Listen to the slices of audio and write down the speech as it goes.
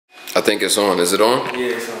I think it's on. Is it on?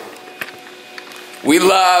 Yeah, it's on. We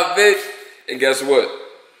live, bitch. And guess what?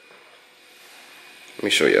 Let me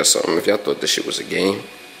show y'all something. If y'all thought this shit was a game, you know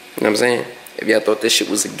what I'm saying? If y'all thought this shit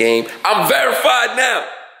was a game, I'm verified now.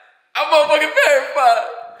 I'm motherfucking verified.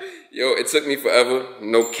 Yo, it took me forever.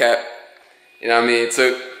 No cap. You know what I mean? It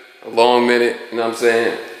took a long minute. You know what I'm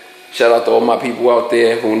saying? Shout out to all my people out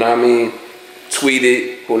there who, know what I mean,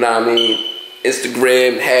 tweeted, who, know what I mean,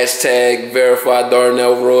 Instagram, hashtag, verified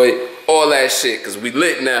Darnell Roy, all that shit, because we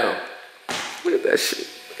lit now. Look at that shit.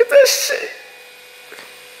 Look at that shit.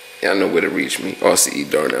 Y'all know where to reach me. RCE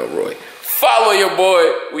Darnell Roy. Follow your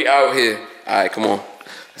boy. We out here. All right, come on.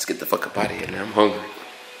 Let's get the fuck up out of here, man. I'm hungry.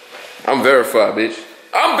 I'm verified, bitch.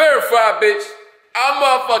 I'm verified, bitch. I'm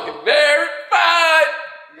motherfucking verified.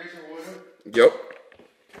 Yup.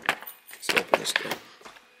 Let's open this thing.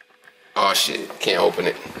 Oh shit, can't open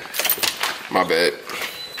it. My bad.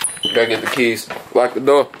 Gotta get the keys. Lock the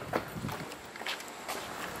door.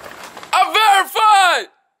 I'm verified!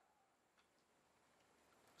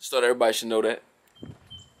 Just thought everybody should know that.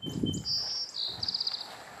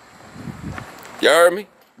 You heard me?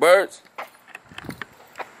 Birds?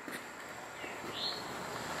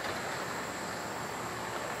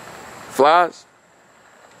 Flies?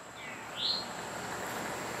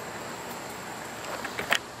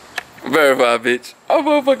 Verified, bitch. I'm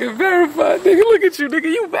motherfucking verified, nigga. Look at you, nigga.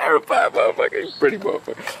 You verified, motherfucker. You pretty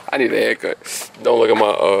motherfucker. I need a haircut. Don't look at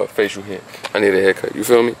my facial hair. I need a haircut. You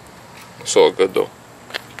feel me? It's all good, though.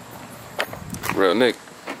 Real nigga.